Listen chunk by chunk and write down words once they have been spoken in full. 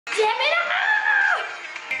Yo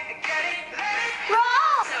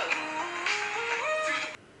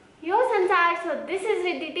Sansar, so this is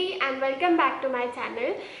Riddhi and welcome back to my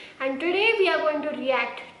channel, and today we are going to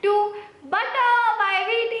react to Butter by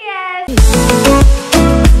BTS.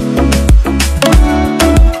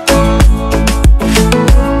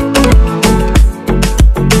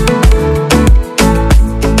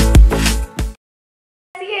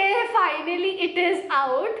 Finally it is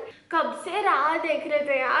out. कब से राह देख रहे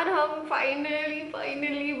थे यार हम.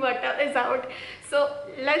 Finally Butter is out. So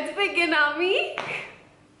let's begin, Ami.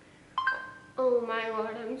 Oh my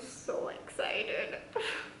god, I'm so excited.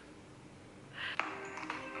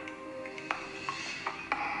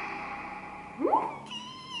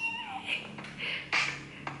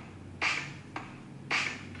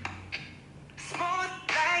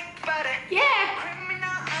 Yeah!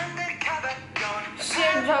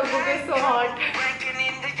 Shit, Jungkook is so hot.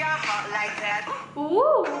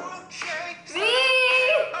 Ooh!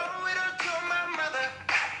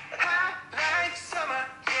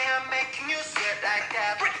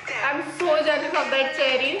 I'm so jealous of that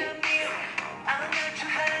cherry.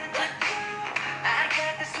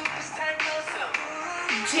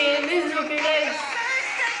 Jane is looking like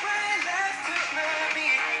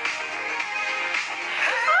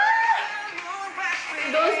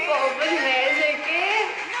those purple hairs, okay?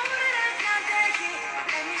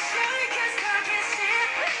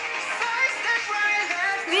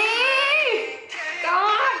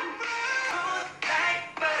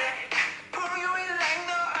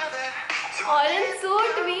 Orange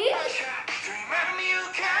suit, we.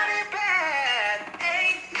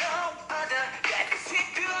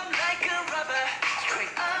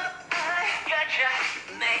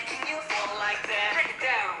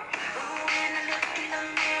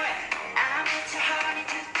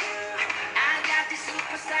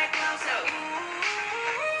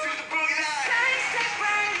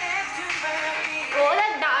 Oh,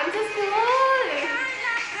 that dance is cool.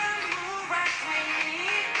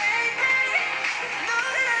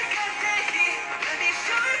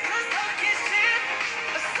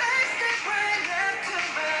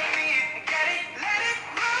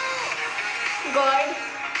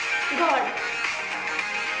 God,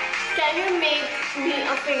 can you make me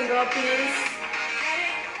a finger, please?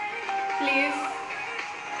 Please.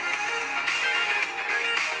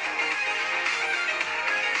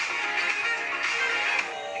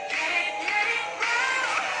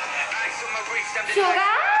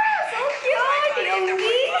 Sugar, so cute,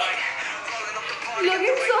 Yoongi.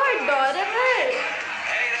 Looking so adorable.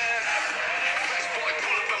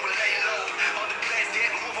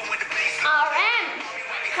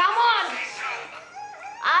 Come on,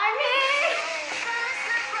 Army!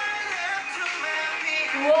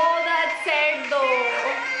 Whoa, that's sad though.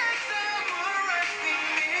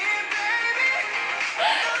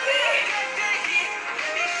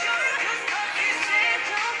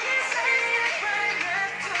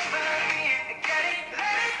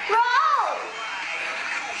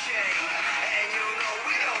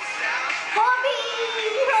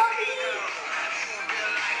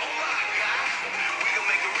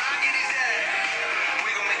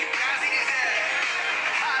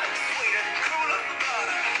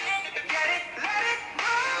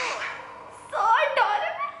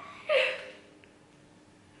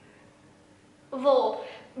 Whoa,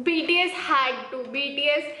 BTS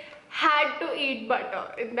had to eat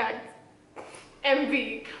butter in that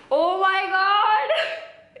MV. Oh my god,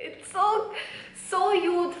 it's so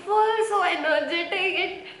youthful, so energetic.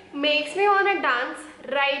 It makes me want to dance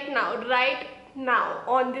right now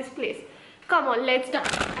on this place. Come on, let's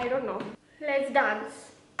dance. I don't know, let's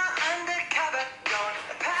dance. Undercover,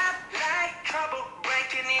 don't pop like trouble,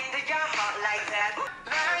 breaking into your heart like that.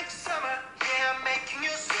 Like summer, yeah, I'm making you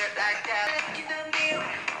sweat like that. Making a meal,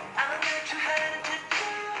 I'll let you have it to do.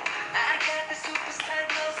 I got the superstar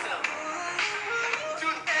glow, so to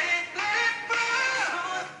let it roll.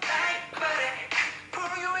 Smooth like butter,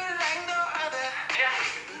 pour you in like no other. Yeah,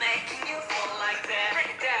 making you fall like that.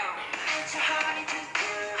 Break it down. It's your heart to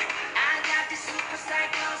do. I got the superstar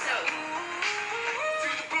glow, so to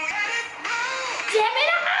the boot, let it roll.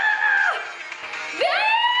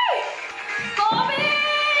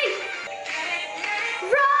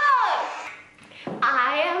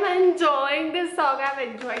 I'm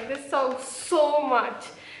enjoying this song so much.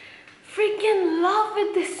 Freaking love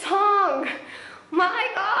with this song. My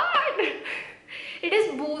god, it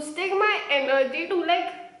is boosting my energy to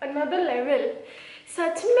like another level.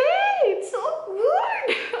 Such में, it's so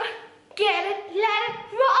good. Get it, let it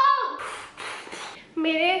roll.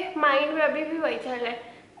 मेरे mind में अभी भी वही चल रहा है.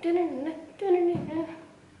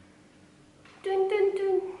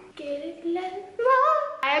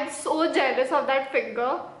 so jealous of that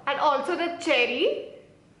finger and also the cherry.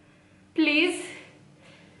 Please,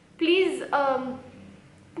 please,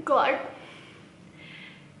 God,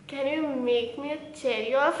 can you make me a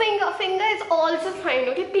cherry or a finger? Finger is also fine,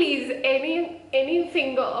 okay? Please, any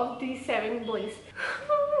finger of these 7 boys.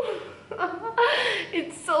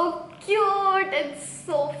 It's so cute, it's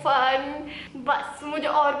so fun. बस मुझे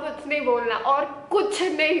और कुछ नहीं बोलना, और कुछ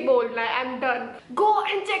नहीं बोलना है. I'm done. Go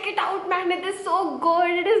and check it out, man. It is so good.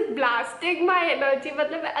 It is blasting my energy.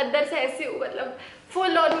 मतलब मैं अंदर से ऐसी हूँ, मतलब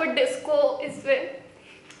full on with disco इसमें.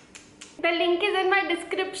 The link is in my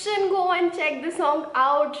description. Go and check the song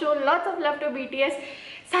out. Show lots of love to BTS.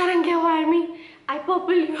 Sarangya Army, I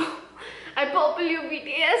purple you. I purple you,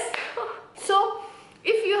 BTS. So,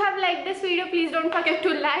 if you have liked this video, please don't forget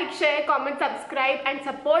to like, share, comment, subscribe and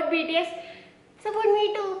support BTS. Support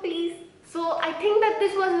me too, please. So I think that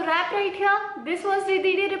this was a wrap right here. This was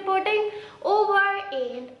Riddhi reporting. Over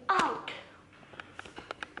and out.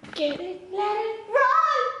 Get it, let it roll.